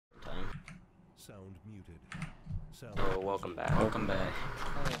Sound muted. Sound Oh, welcome back. Welcome back.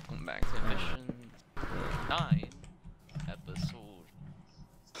 Welcome back to mission 9, episode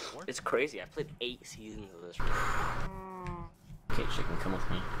 4. It's crazy. I played 8 seasons of this. Okay, chicken, come with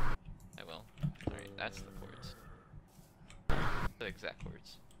me. I will. Alright, that's the words. The exact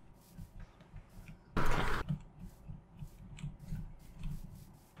words.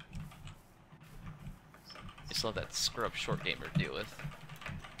 You still have that scrub short gamer to deal with.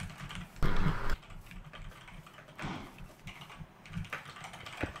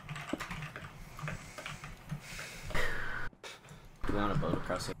 Do we want to boat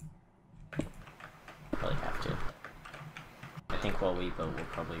across here? Probably have to. I think while we boat, we'll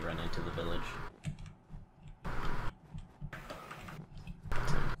probably run into the village.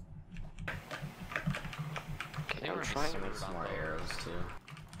 Okay, I'm trying to Make some more arrows too.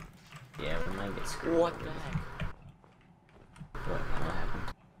 Yeah, we might get screwed. What the heck? What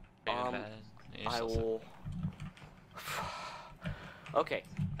happened? I will. Okay,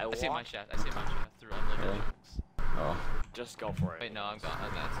 I will. I see my shaft. I see my shaft through unlimited Really? links. Oh. Just go for it. Wait, no, I'm gone.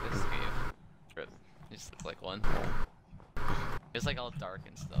 That's this cave. Rip. You just look like one. It's like all dark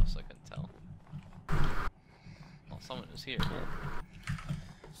and stuff, so I couldn't tell. Well, someone was here.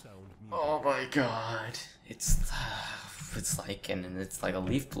 Sound muted. Oh my god. It's like it's like a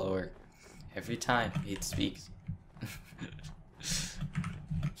leaf blower. Every time it speaks.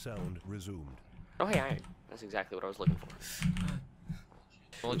 Sound resumed. Oh, hey, iron. That's exactly what I was looking for.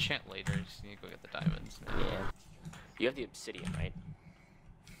 We'll enchant later. Just need to go get the diamonds. Yeah. You have the obsidian, right?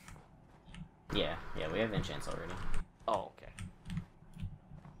 Yeah, we have enchants already. Oh, okay.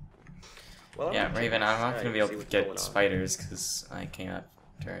 Well, Yeah, Raven, I'm not gonna be able see to what's going get on. spiders because I came up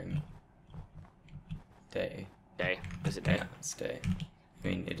during day. Day? Is it day? Yeah, it's day. I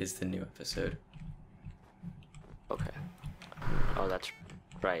mean, it is the new episode. Okay. Oh, that's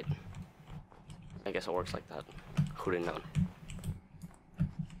right. I guess it works like that. Who'd have known?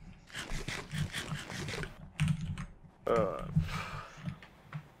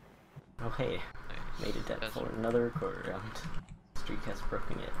 Oh hey, made it dead for another record round. Streak has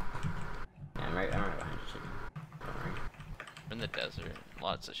broken it. Yeah, I'm right behind you, chicken. Don't worry. We're in the desert.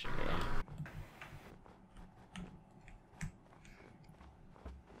 Lots of sugar.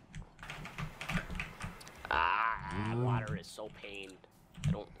 Yeah. Water is so pain.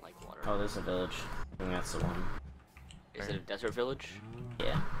 I don't like water. Oh, there's a village. I think that's the one. Is it a desert village?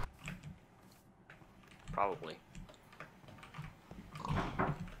 Yeah. Probably.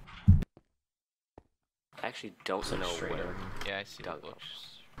 I actually don't It's like know straight where. over here. Yeah, I see Doug the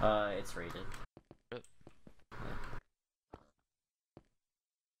looks. books. It's rated.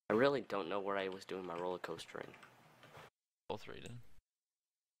 I really don't know where I was doing my roller coastering. Both rated.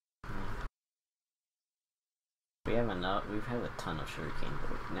 We have enough. We've had a ton of sugarcane,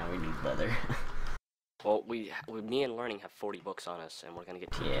 but now we need leather. Well, me and Learning have 40 books on us, and we're gonna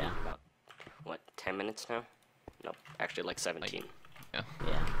get TP in Yeah. about, what, 10 minutes now? Nope, actually like 17. Yeah.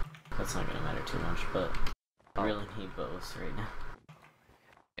 Yeah, that's not gonna matter too much, but I really need bows right now.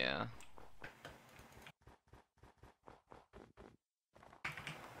 Yeah.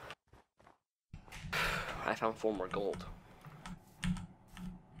 I found 4 more gold.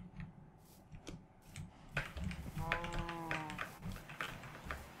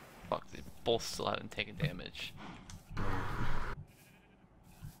 Fuck, they both still haven't taken damage.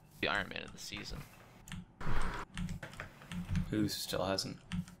 The Iron Man of the season. Who still hasn't?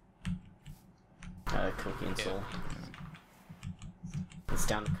 Cookie and Soul. It's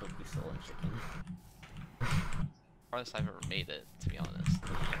down to Cookie, Soul, and Chicken. Farthest I've ever made it, to be honest.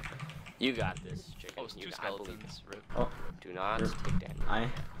 You got this, chicken. Oh, it's You 2 I believe skeletons. Rip. Oh, Do not Rip. take damage. I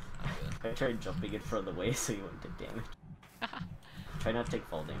I'm good. tried jumping it further away so you wouldn't take damage. Try not to take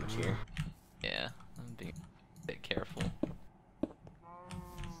fall damage here. Yeah, I'm being a bit careful.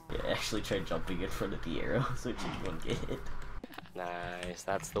 Yeah, actually try jumping in front of the arrow so you won't get hit. Nice,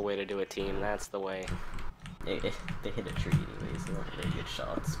 that's the way to do it, team. That's the way. They hit a tree anyways, they weren't very good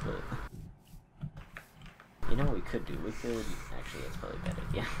shots, but... You know what we could do? We could... Actually, that's probably a bad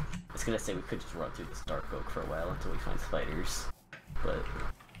idea. I was gonna say we could just run through this dark oak for a while until we find spiders, but...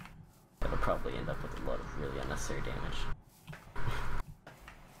 That'll probably end up with a lot of really unnecessary damage.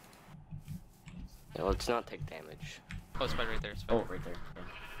 Yeah, let's not take damage. Oh, spider right there. Spider. Oh, right there. Yeah.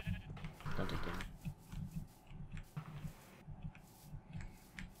 Don't take damage.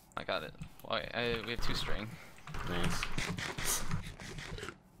 I got it. Well, we have 2 string. Nice.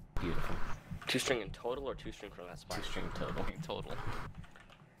 Beautiful. 2 string in total or 2 string from that spot? 2 string total. Total.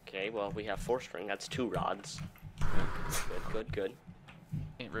 Okay, well, we have 4 string. That's 2 rods. Good.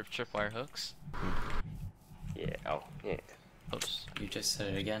 Can't rip tripwire hooks. Yeah, oh, yeah. Oops. You just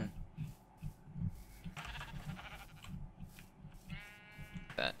said it again.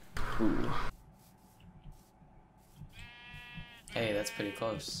 Ooh. Hey, that's pretty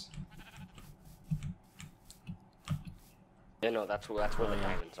close. Yeah, no, that's where the yeah.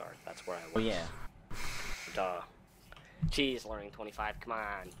 diamonds are. That's where I was. Oh yeah. Duh. Jeez, learning 25. Come on.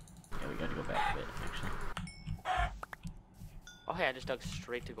 Yeah, we gotta go back a bit actually. Oh hey, I just dug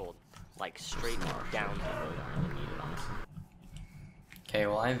straight to gold. Like straight Smart. down. We really don't really need it, honestly. Okay,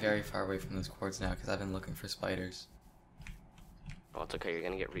 well I'm very far away from those quartz now because I've been looking for spiders. Oh, it's okay. You're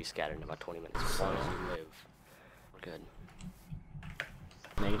gonna get rescattered in about 20 minutes. As long as you live, we're good.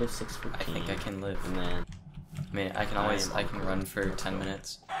 -6 for I think I can live. And then I mean, I can run for 10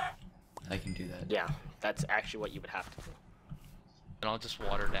 minutes. I can do that. Yeah, that's actually what you would have to do. And I'll just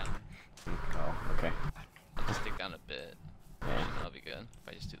water down. oh, okay. I'll just dig down a bit. Yeah. That'll be good if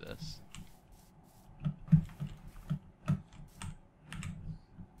I just do this.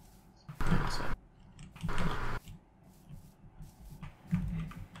 So,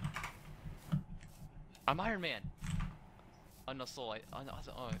 I'm Iron Man. Oh no, Soul. Oh,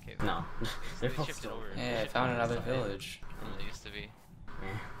 okay. no. They're They both shifted still over. Hey, I Shifted found over another side village. than they used to be.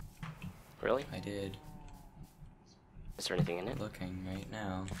 Yeah. Really? I did. Is there anything in it? Looking right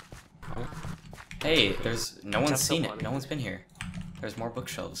now. Oh. Hey, there's no one's That's so seen it. funny. No one's been here. There's more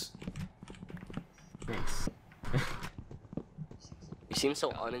bookshelves. Nice. You seem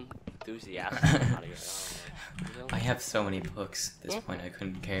so unenthusiastic about it. I have so many books at this point I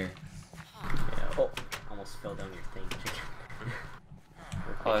couldn't care. Yeah. Oh, almost fell down your thing.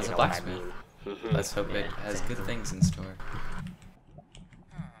 Oh, there's You a know what I blacksmith. mean. Let's hope it Yeah, has good exactly. things in store.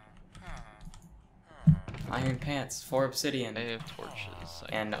 Iron pants, 4 obsidian, I have torches.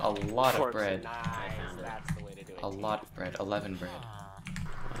 I and can a go. lot of Forks, bread. Nice. found it. That's the way to do it. A lot of bread. 11 bread.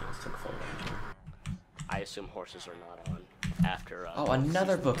 I almost took full damage. I assume horses are not on after. Oh,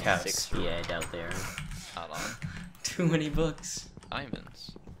 another season bookhouse. 6. Yeah, I doubt they are. Not on. Too many books.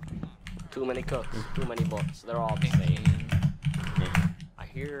 Diamonds. Too many cooks. Too many books. They're all the same. Yeah. I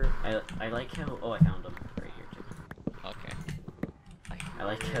hear. I like how. Oh, I found them right here too. Okay. I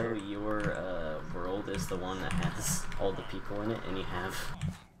like how your world is the one that has all the people in it, and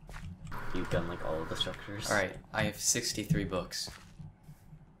you've done like all of the structures. Alright, I have 63 books.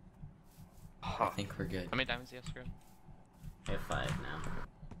 I think we're good. How many diamonds do you have, Scrub? I have 5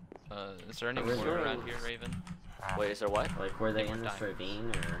 now. Is there any Where's water yours? around here, Raven? Wait, is there what? Like, were they More in this diamonds.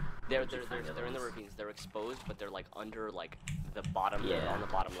 ravine or? They're did you find other they're in the ones? ravines. They're exposed, but they're like under like the bottom. Yeah. On the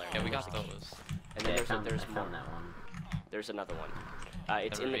bottom layer. Yeah, we There's got a- those. And then Yeah, I there's found more. that one. There's another one.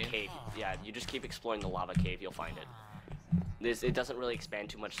 It's The in the ravine? cave. Yeah, you just keep exploring the lava cave. You'll find it. It doesn't really expand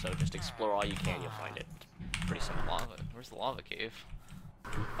too much, so just explore all you can. You'll find it. Pretty simple. Lava. Where's the lava cave?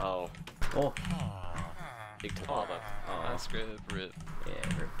 Oh, Oh. big to lava. Oh. That's good. Rip.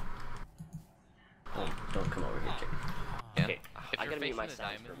 Yeah. Oh, don't come over here, chick. Yeah. Okay, If I you're gotta mute facing my the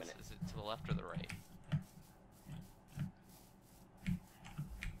sounds for a diamonds, minute. is it to the left or the right?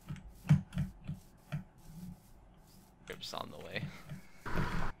 Rip's on the way.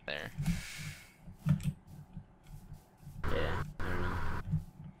 There. Yeah. I don't know.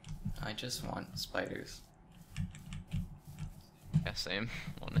 I just want spiders. Yeah, same.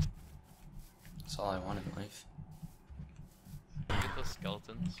 Wanna That's all I want in life. get those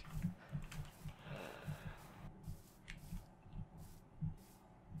skeletons?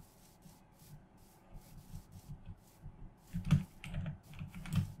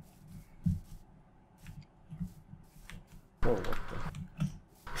 Whoa, what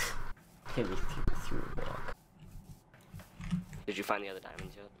the? Hit me through a block. Did you find the other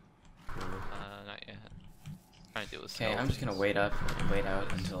diamonds yet? Not yet. Trying to deal with Okay, I'm just gonna skeletons. wait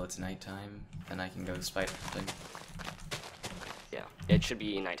out until it's nighttime, then I can go spider hunting. Yeah, it should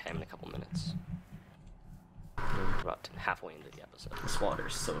be nighttime in a couple minutes. We're about halfway into the episode. This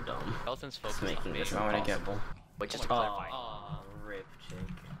water's so dumb. Skeletons It's focus on making me. this I wanna get impossible. Wait, just to my clarify. Oh, rip, chick.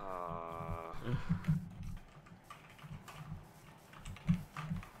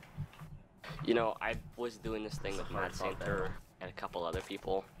 You know, I was doing this thing It's a with hard Matt thought, Santer that and a couple other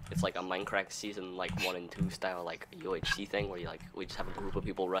people. It's like a Minecraft season like 1 and 2 style like UHC thing where we just have a group of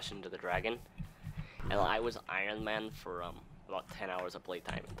people rush into the dragon. And I was Iron Man for about 10 hours of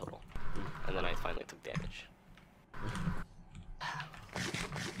playtime in total. And then I finally took damage.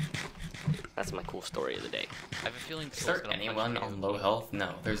 That's my cool story of the day. I have a feeling Is Soul's there gonna punch anyone me on in low the health?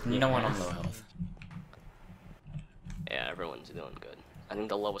 No, there's no one on Yes. low health. Yeah, everyone's doing good. I think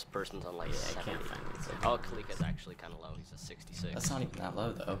the lowest person's on like Yeah, I 70. can't find it. So Oh, Kalika's actually kind of low. He's at 66. That's not even that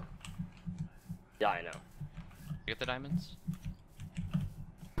low though. Yeah, I know. You get the diamonds?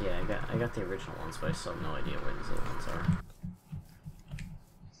 Yeah, I got the original ones, but I still have no idea where these other ones are.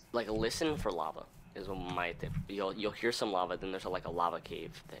 Like, listen for lava is my tip. You'll hear some lava, then there's like a lava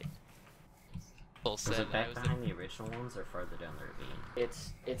cave thing, Full Was set. it I back was the- behind the original ones or farther down the ravine?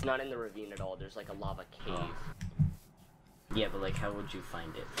 It's not in the ravine at all. There's like a lava cave. Oh. Yeah, but like, how would you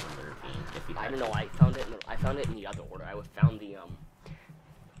find it from the ravine if you? I had don't know. to? I found it in the other order. I found the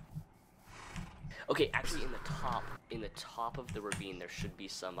Okay, actually, in the top of the ravine, there should be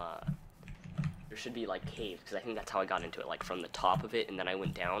some there should be like caves, because I think that's how I got into it, like from the top of it, and then I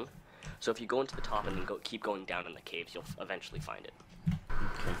went down. So if you go into the top and then keep going down in the caves, you'll eventually find it.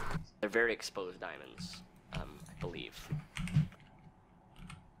 Okay. They're very exposed diamonds, I believe.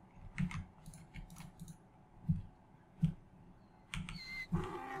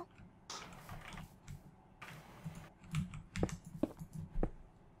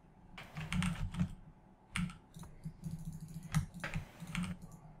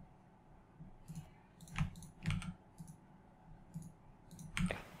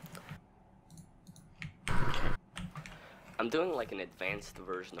 I'm doing like an advanced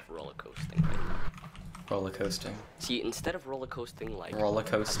version of roller coasting right now. Roller coasting. See, instead of roller coasting like Roller a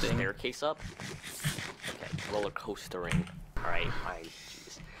coasting. staircase up, okay, roller coastering. All right, fine.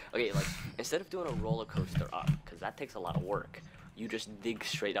 Jeez. Okay, like instead of doing a roller coaster up, because that takes a lot of work, you just dig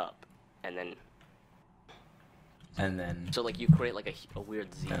straight up, and then And then. so like you create like a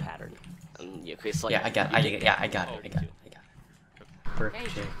weird Z pattern, and you create like Yeah, I got. I got it. Perfect.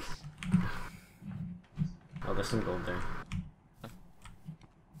 Hey, Oh, there's some gold there.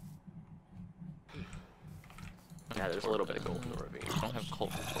 yeah, there's a little bit of gold in the ravine. I don't have coal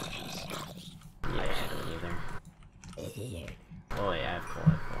torches. Yeah, I don't either. Oh yeah, I have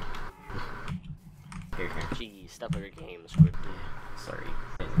coal. Here. Gee, step up your game, Squid. Yeah, sorry,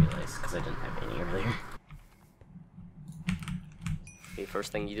 didn't realize because I didn't have any earlier. Okay,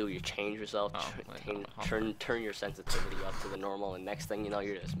 first thing you do, you change yourself, Oh, turn your sensitivity up to the normal, and next thing you know,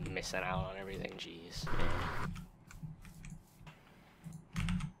 you're just missing out on everything. Jeez. Yeah.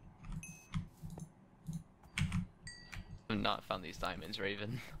 I've not found these diamonds,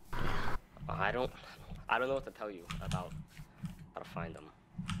 Raven. I don't know what to tell you about how to find them.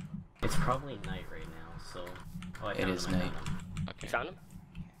 It's probably night right now, so. Oh, I It found is them, I night. found them. You Okay. found them?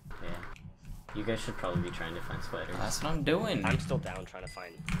 Yeah. You guys should probably be trying to find spiders. That's what I'm doing. I'm still down trying to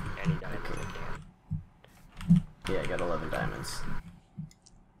find any diamonds I can. Yeah, I got 11 diamonds.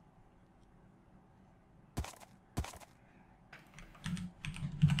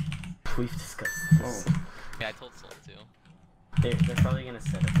 We've discussed this. Oh. Yeah, I told Soul too. They're probably gonna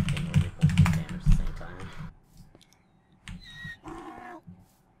set up a thing where they both take damage at the same time.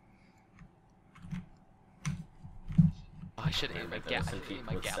 Oh, I should aim my Remember those when gavel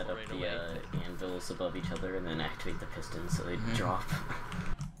people would set up right the away. anvils above each other and then activate the pistons so they drop.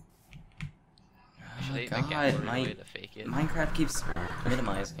 I should Oh aim my god, gavel right my away to fake it. Minecraft keeps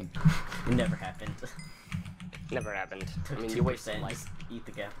minimizing. It never happened. Never happened. I Took mean, 2%, you wasted like. just eat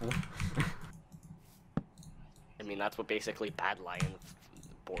the gapple. I mean, that's what basically bad lion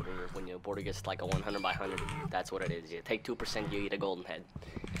border. When your border gets like a 100 by 100, that's what it is. You take 2%, you eat a golden head.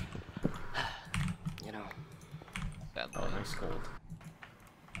 You know. Bad Oh, lion. nice gold.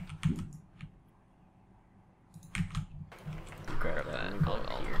 Grab Grab that that. and go I'll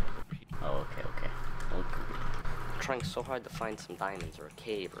up here. Oh, okay. Okay. I'm trying so hard to find some diamonds or a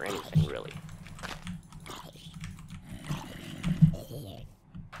cave or anything really.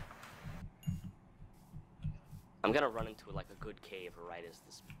 I'm gonna run into like a good cave right as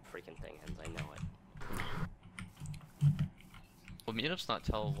this freaking thing ends. I know it. Will meetups not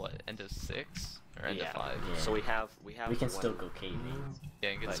tell what end of 6 or end Yeah. of 5? Yeah. So we have. We can still go caving. Yeah,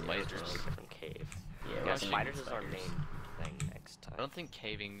 and get But spiders. it's just a different cave. Yeah, Yeah, we're gonna spiders get is our main thing next I time. don't think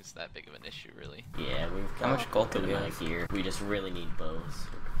caving's that big of an issue, really. Yeah, we've got How much gold a good do we amount of have? gear. We just really need bows.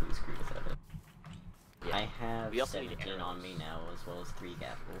 We're completely screwed without it. Yeah. I have We also need 17 on arrows. me now, as well as 3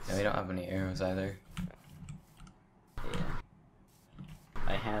 gapples. Yeah, we don't have any arrows either. Yeah.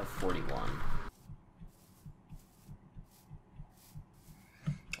 I have 41.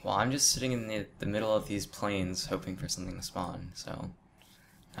 Well, I'm just sitting in the middle of these plains hoping for something to spawn, so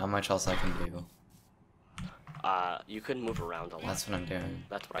not much else I can do. You could move around a lot. That's what I'm doing.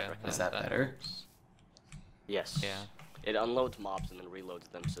 That's what I Yeah, recommend. Is that better? works. Yes. Yeah. It unloads mobs and then reloads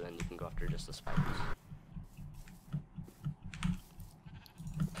them, so then you can go after just the spiders.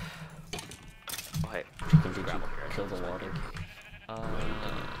 Oh hey, Chicken, did grab you up here. kill the water?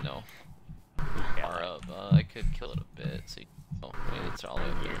 No. Yeah, Far up. I could kill it a bit, so you... Oh, wait, it's all the way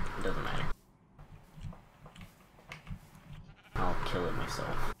up here. It doesn't matter. I'll kill it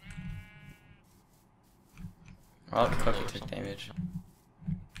myself. Well, Cookie took damage.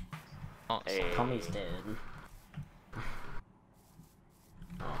 Oh, Hey. Tommy's dead.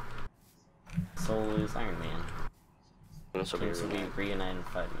 Oh. Soul is Iron Man. This will be Okay, so we really reunite in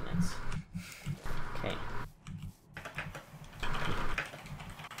 5 minutes.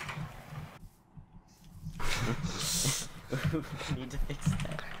 Dude, I need to fix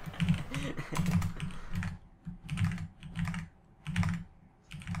that.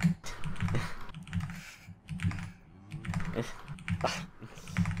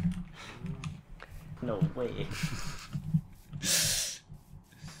 No way.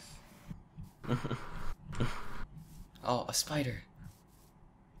 Oh, a spider.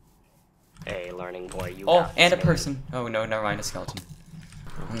 Hey, learning boy, you Oh, got and a this. person. Oh no, never mind, a skeleton.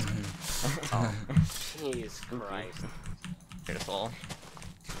 Jesus Christ. Beautiful.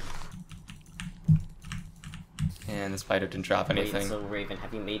 And the spider didn't drop Wait, anything. so Raven,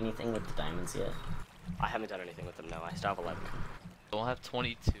 have you made anything with the diamonds yet? I haven't done anything with them, no. I still have 11. We'll have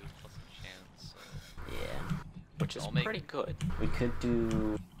 22 plus a chance. So Yeah. Which is I'll make- pretty good. We could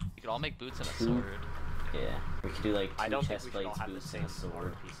do... we could all make boots and a Two. sword. Yeah. We could do like I 2 don't think chest we should all plates, have the boots, same and a sword.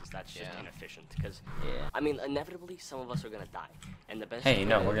 armor pieces. That's just Yeah. inefficient. Because, Yeah. I mean, inevitably, some of us are gonna die. And the best Hey, way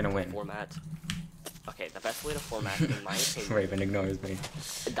no, to we're gonna win. format... Okay, the best way to format, in my opinion, Raven ignores me.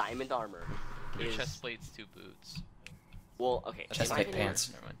 diamond armor Your is... chest plates, 2 boots. Well, okay, in Chest my plate, opinion, pants.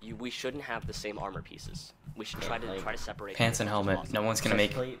 Never mind. we shouldn't have the same armor pieces. We should Yeah, try to like, separate Pants them and as much as helmet. possible. No one's gonna Chest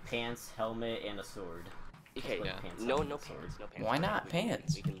make. plate, pants, helmet, and a sword. Okay, Like Yeah. pants, no helmet, sword. pants, no pants. Why for not now. We can-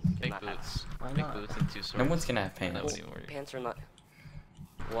 pants? We can Make not have- boots. Why Make not? boots and 2 swords. No one's gonna have That pants. wouldn't even work. Pants are not...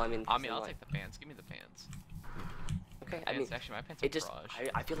 Well, I mean... I mean, they're I'll not- take the pants. Give me the pants. Okay, I mean... Pants, actually, my pants are It just... garage.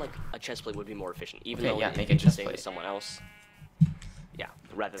 I feel like a chest plate would be more efficient, even Okay, though yeah, it'd make be a the chest same plate. as someone else. Yeah,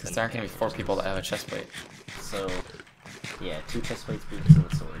 rather than... Because there aren't gonna be 4 people that have a chest plate. So, yeah, 2 chest plates, boots, and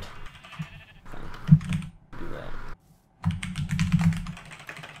a sword. Fine. Do that.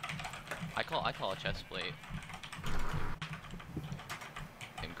 I call a chest plate.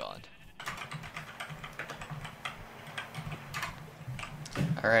 Thank God.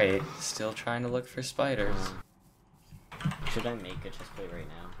 Alright, still trying to look for spiders. Should I make a chest plate right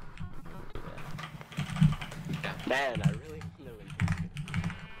now? I'm gonna do that. Man, I really... No,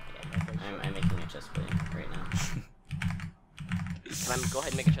 I'm making a chest plate right now. Can I go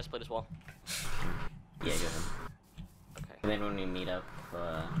ahead and make a chest plate as well? Yeah, go ahead. Okay. And then when we meet up,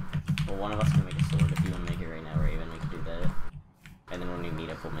 well, one of us can make a sword. If you want to make it right now, Raven, we can do that. And then when we meet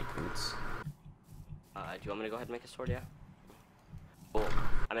up, we'll make boots. Do you want me to go ahead and make a sword, yeah? Well,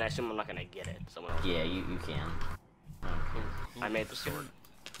 I mean, I assume I'm not gonna get it. Someone else. Yeah, you can. Okay. I made the Just give sword.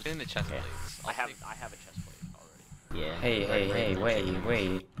 me the chest Okay. plates. I have a chest plate already. Yeah. Hey, hey, hey, Raven, wait, actually.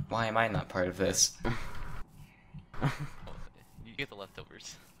 wait. Why am I not part of this? Oh, you get the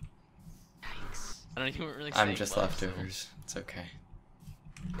leftovers. Yikes. I don't even really. I'm saying just left, so leftovers. It's okay.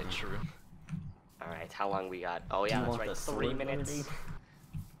 It's true. Alright, how long we got? Oh Do yeah, you that's want right. the 3 sword minutes. loading?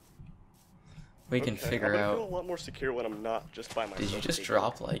 We can figure I feel a out. lot more secure when I'm not just by myself. Did you just taking-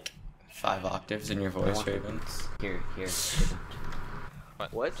 drop like 5 octaves in your I voice, want the Raven? boots. Here.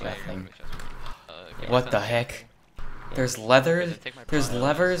 What? That Yeah, thing. chest plate. Okay, What so- the heck? There's leather, Does it take my there's bronze?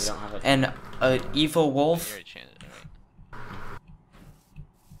 levers, We don't have a- and a evil You wolf. already chanted it, right?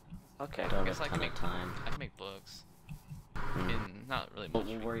 Okay. I don't guess have I a can ton of make time. I can make books. Hmm. In not really But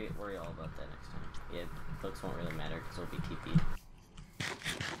much. we'll worry all about that next time. Yeah, books won't really matter because we'll be TP'd. I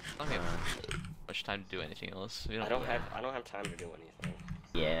don't have much time to do anything else. We I don't Yeah. have time to do anything.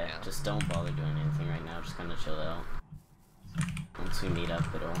 Yeah, Yeah. just don't bother doing anything right now. Just kind of chill out. Once we meet up,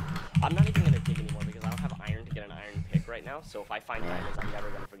 it'll. I'm not even gonna dig anymore because I don't have iron to get an iron pick right now. So if I find Yeah. diamonds, I'm never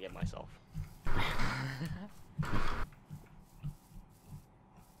gonna forgive myself.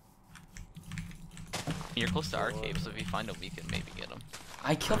 You're close to our cave, so if you find them, we can maybe get them.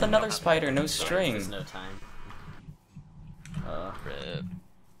 I killed another spider, no string. There's no time. Rip.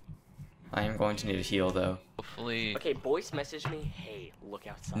 I am going to need a heal though. Hopefully. Okay, boys, message me. Hey, look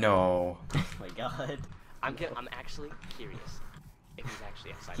outside. No. Oh my god. I'm actually curious if he's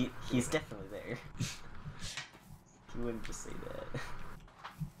actually outside. He's definitely there. He wouldn't just say that.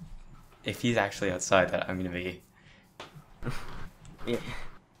 If he's actually outside, that I'm gonna be. Yeah.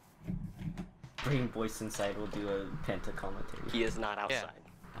 Bring voice inside. We'll do a penta commentary. He is not outside.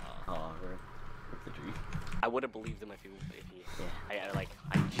 Oh, we're the dream. I would have believed him if he. Yeah.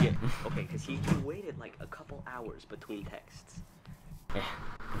 I legit. Okay, because he waited like a couple hours between texts. Yeah.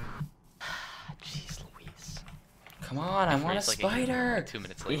 Jeez Louise. Come on, I want a He's, like, spider. 2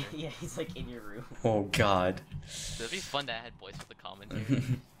 minutes later. Yeah, he's like in your room. Oh God. It'd be fun to add voice with the commentary.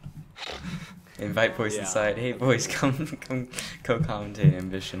 Invite voice Yeah. inside. Hey boys, come co-commentate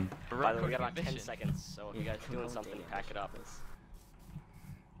Ambition. By the way, we got about 10 Ambition. seconds, so if you guys are doing something, Commentate pack it up.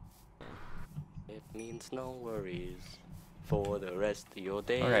 Yeah. It means no worries for the rest of your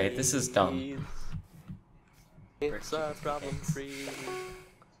day. Alright, Oh, this is dumb. It's a Versus problem text. free.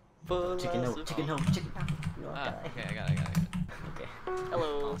 Chicken home, chicken home, chicken home. You won't die. Okay, I got it. Okay.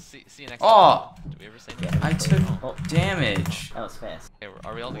 Hello. I'll see you next Oh! time. Did we ever say Yeah. next I time? took damage. That was fast. Okay,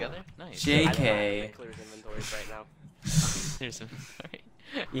 are we all together? Nice. JK. Clears inventories right now. Here's some. Alright.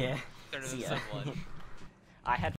 Yeah. Started See with ya. someone. I had